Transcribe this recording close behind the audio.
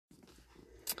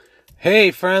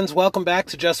Hey friends, welcome back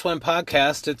to Just One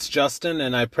Podcast. It's Justin,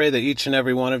 and I pray that each and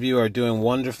every one of you are doing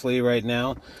wonderfully right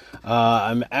now.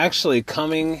 I'm actually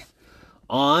coming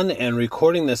on and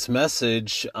recording this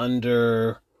message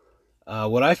under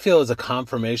what I feel is a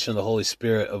confirmation of the Holy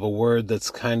Spirit of a word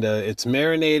that's it's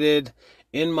marinated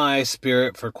in my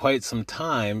spirit for quite some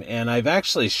time, and I've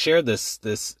actually shared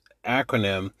this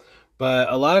acronym,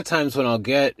 but a lot of times when I'll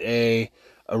get a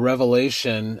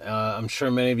revelation, I'm sure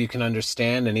many of you can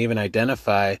understand and even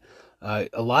identify. A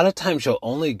lot of times you'll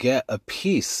only get a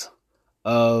piece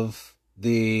of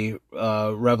the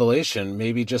revelation,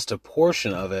 maybe just a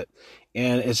portion of it.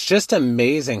 And it's just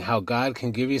amazing how God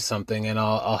can give you something, and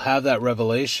I'll have that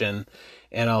revelation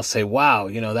and I'll say, wow,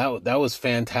 that was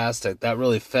fantastic. That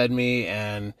really fed me,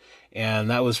 and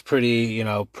that was pretty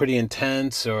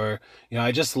intense, or,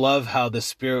 I just love how the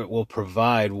Spirit will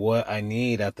provide what I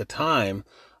need at the time.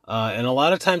 And a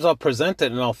lot of times I'll present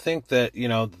it and I'll think that,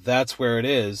 that's where it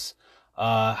is.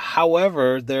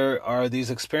 However, there are these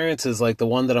experiences like the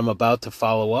one that I'm about to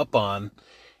follow up on,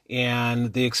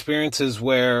 and the experiences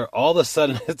where all of a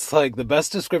sudden it's like the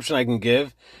best description I can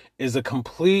give is a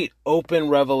complete open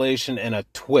revelation and a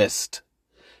twist.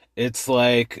 It's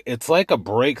like a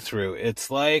breakthrough. It's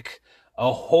like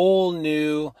a whole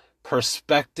new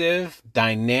perspective,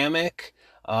 dynamic,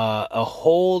 a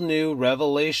whole new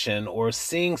revelation, or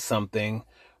seeing something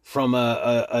from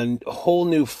a whole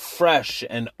new, fresh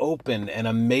and open and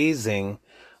amazing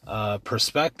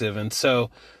perspective. And so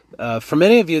for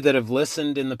many of you that have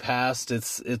listened in the past,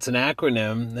 it's an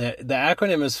acronym. The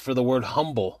acronym is for the word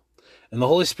humble. And the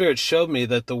Holy Spirit showed me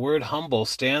that the word humble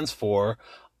stands for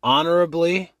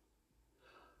honorably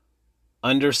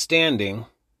understanding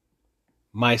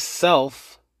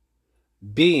myself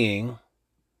being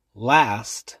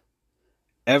last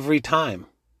every time.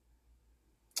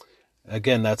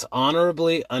 Again, that's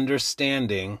honorably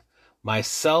understanding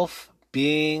myself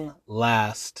being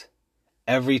last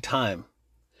every time.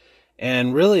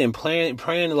 And really, in praying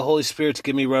to the Holy Spirit to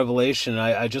give me revelation,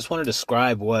 I just want to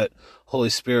describe what Holy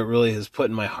Spirit really has put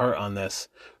in my heart on this.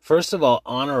 First of all,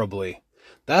 honorably.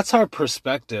 That's our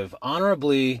perspective.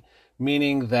 Honorably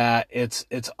meaning that it's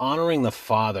honoring the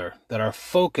Father, that our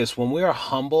focus, when we are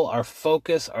humble, our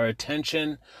focus, our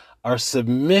attention, our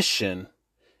submission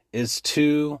is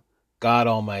to God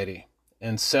Almighty.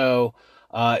 And so,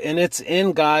 and it's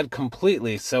in God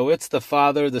completely. So it's the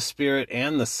Father, the Spirit,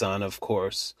 and the Son, of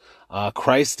course.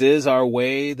 Christ is our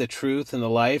way, the truth, and the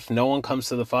life. No one comes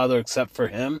to the Father except for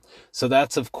him. So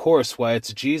that's, of course, why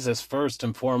it's Jesus first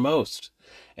and foremost.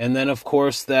 And then, of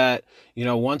course, that,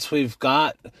 once we've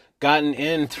gotten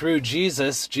in through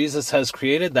Jesus has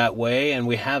created that way, and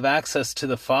we have access to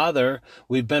the Father.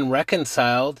 We've been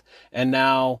reconciled, and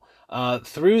now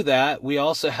through that, we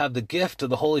also have the gift of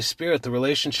the Holy Spirit, the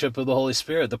relationship of the Holy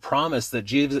Spirit, the promise that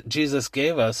Jesus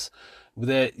gave us,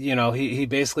 that, he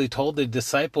basically told the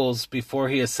disciples before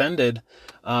he ascended,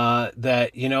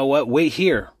 that, wait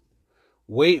here.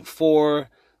 Wait for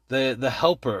the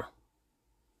helper,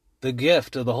 the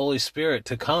gift of the Holy Spirit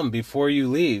to come before you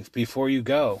leave, before you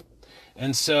go.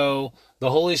 And so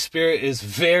the Holy Spirit is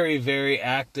very, very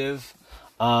active.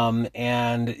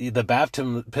 And the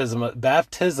baptism, of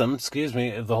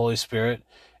the Holy Spirit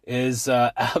is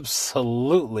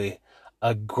absolutely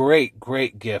a great,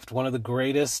 great gift. One of the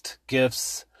greatest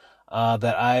gifts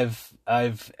that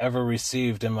I've ever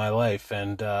received in my life,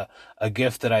 and a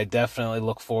gift that I definitely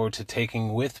look forward to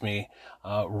taking with me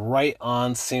right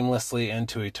on seamlessly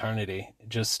into eternity.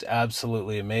 Just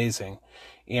absolutely amazing.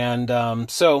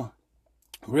 And so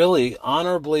really,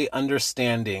 honorably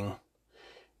understanding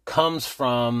comes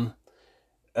from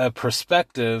a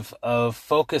perspective of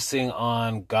focusing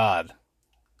on God,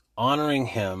 honoring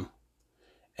him,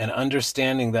 and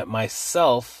understanding that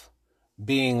myself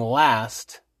being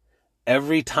last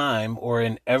every time, or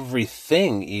in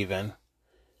everything even,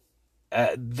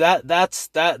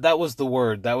 that was the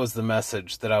word, that was the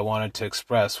message that I wanted to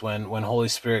express when Holy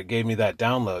Spirit gave me that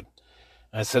download.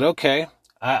 And I said, okay,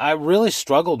 I really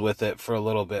struggled with it for a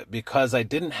little bit, because I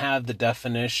didn't have the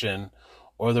definition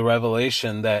or the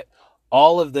revelation that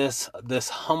all of this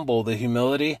humble, the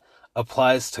humility,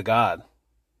 applies to God.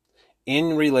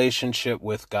 In relationship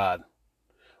with God,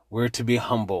 we're to be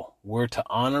humble. We're to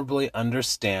honorably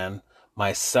understand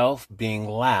myself being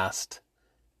last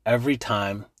every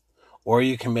time, or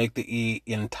you can make the E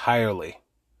entirely.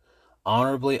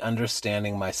 Honorably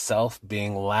understanding myself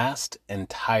being last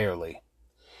entirely.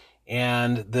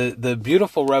 And the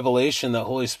beautiful revelation that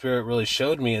Holy Spirit really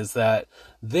showed me is that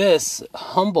this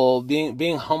humble,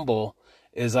 being humble,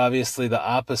 is obviously the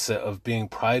opposite of being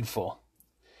prideful.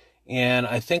 And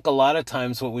I think a lot of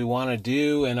times what we want to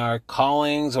do in our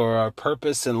callings or our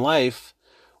purpose in life,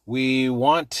 we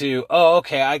want to, oh,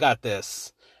 okay, I got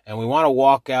this. And we want to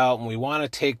walk out and we want to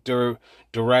take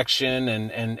direction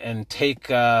and take,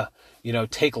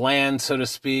 take land, so to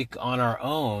speak, on our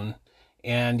own.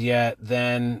 And yet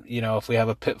then, if we have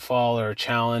a pitfall or a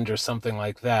challenge or something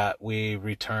like that, we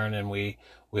return and we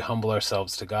humble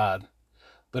ourselves to God.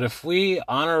 But if we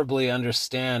honorably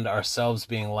understand ourselves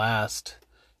being last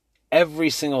every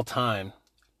single time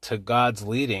to God's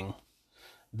leading,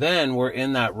 then we're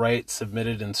in that right,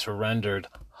 submitted and surrendered,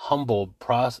 humbled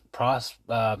posture,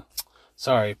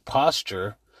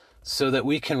 so that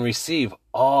we can receive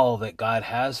all that God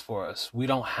has for us. We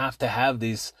don't have to have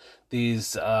these 3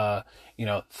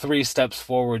 steps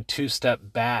forward, 2 step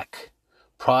back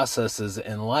processes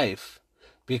in life,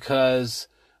 because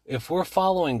if we're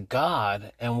following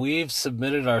God and we've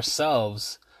submitted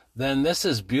ourselves, then this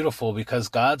is beautiful, because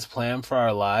God's plan for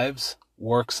our lives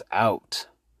works out,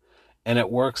 and it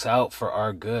works out for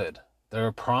our good. There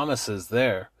are promises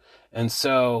there. And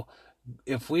so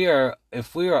if we are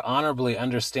honorably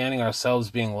understanding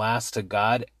ourselves being last to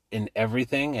God in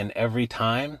everything and every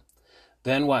time,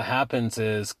 then what happens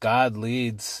is God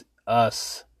leads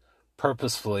us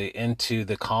purposefully into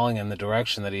the calling and the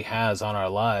direction that he has on our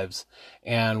lives.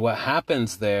 And what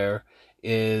happens there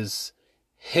is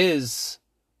his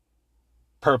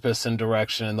purpose and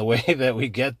direction, and the way that we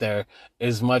get there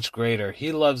is much greater.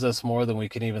 He loves us more than we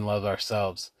can even love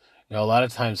ourselves. A lot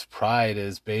of times pride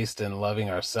is based in loving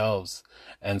ourselves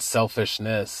and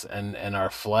selfishness and our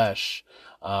flesh,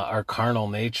 our carnal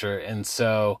nature. And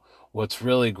so what's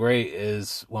really great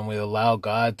is when we allow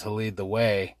God to lead the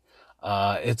way,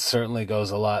 it certainly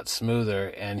goes a lot smoother,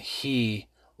 and he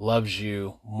loves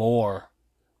you more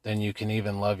than you can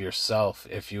even love yourself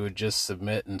if you would just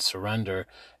submit and surrender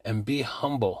and be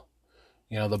humble.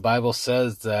 The Bible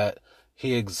says that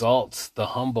he exalts the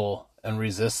humble and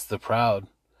resists the proud.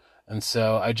 And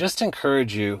so I just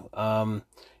encourage you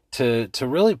to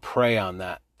really pray on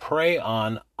that. Pray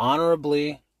on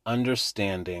honorably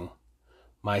understanding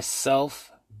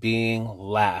myself being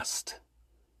last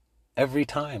every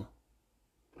time.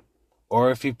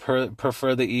 Or if you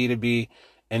prefer the E to be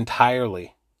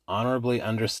entirely, honorably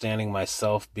understanding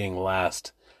myself being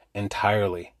last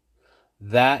entirely.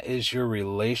 That is your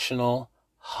relational,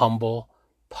 humble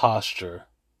posture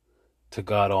to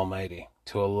God Almighty,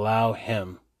 to allow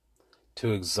him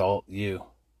to exalt you.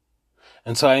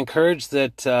 And so I encourage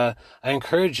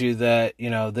you that,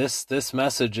 this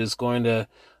message is going to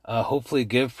hopefully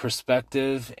give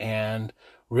perspective and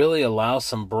really allow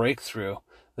some breakthrough,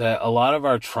 that a lot of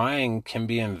our trying can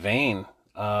be in vain.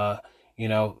 The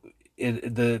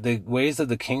ways of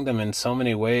the kingdom in so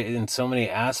many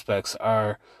aspects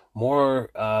are more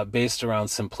based around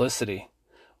simplicity,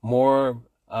 more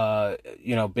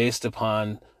based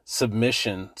upon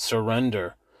submission,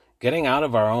 surrender, getting out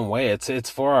of our own way. It's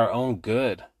for our own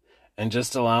good, and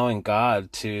just allowing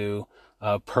God to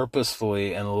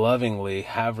purposefully and lovingly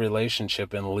have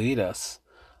relationship and lead us.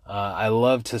 I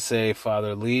love to say,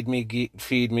 Father, lead me,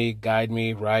 feed me, guide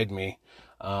me, ride me.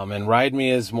 And ride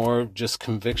me is more just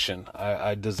conviction.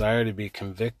 I desire to be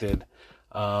convicted.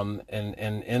 And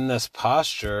in this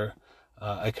posture,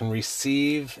 I can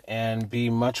receive and be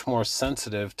much more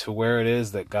sensitive to where it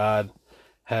is that God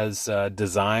has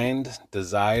designed,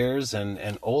 desires,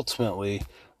 and ultimately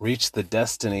reach the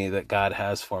destiny that God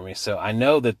has for me. So I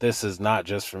know that this is not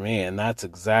just for me, and that's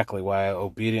exactly why I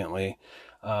obediently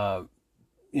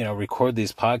record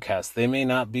these podcasts. They may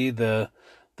not be the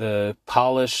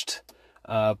polished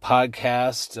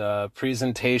podcast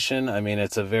presentation. I mean,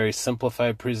 it's a very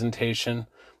simplified presentation,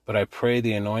 but I pray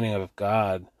the anointing of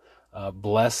God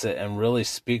bless it and really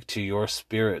speak to your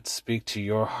spirits, speak to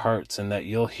your hearts, and that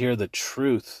you'll hear the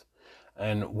truth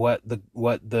and what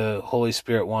the Holy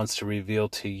Spirit wants to reveal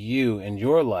to you in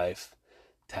your life,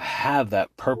 to have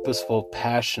that purposeful,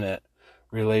 passionate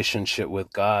relationship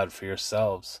with God for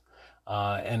yourselves.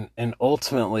 And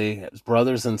ultimately, as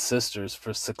brothers and sisters,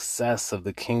 for success of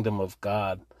the kingdom of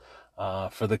God.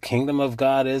 For the kingdom of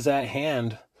God is at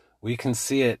hand. We can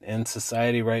see it in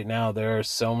society right now. There are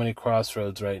so many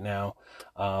crossroads right now,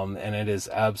 and it is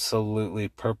absolutely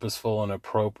purposeful and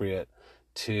appropriate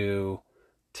to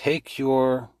take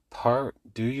your part,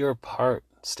 do your part,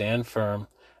 stand firm,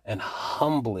 and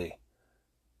humbly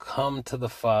come to the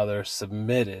Father,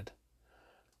 submitted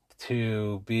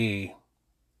to be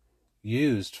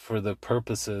used for the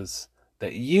purposes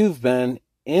that you've been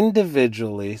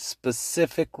individually,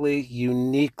 specifically,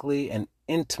 uniquely, and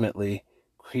intimately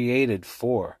created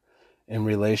for in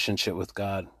relationship with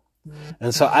God.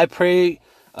 And so I pray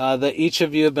that each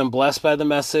of you have been blessed by the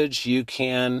message, you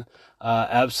can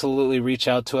absolutely reach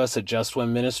out to us at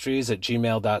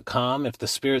justwhenministries@gmail.com. If the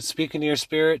Spirit's speaking to your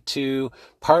spirit to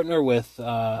partner with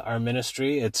our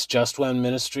ministry, it's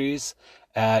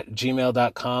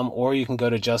justwhenministries@gmail.com, or you can go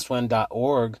to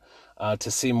justwhen.org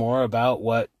to see more about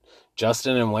what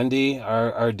Justin and Wendy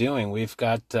are doing. We've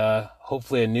got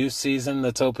hopefully a new season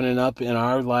that's opening up in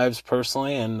our lives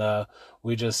personally, and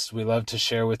we love to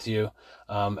share with you.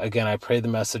 Again, I pray the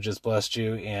message has blessed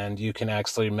you, and you can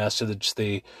actually message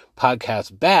the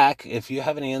podcast back if you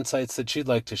have any insights that you'd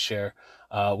like to share.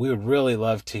 We would really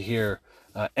love to hear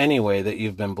any way that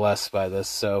you've been blessed by this.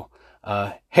 So,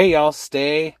 hey, y'all,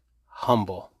 stay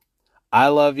humble. I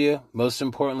love you. Most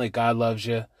importantly, God loves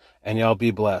you, and y'all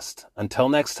be blessed. Until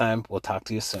next time, we'll talk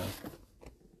to you soon.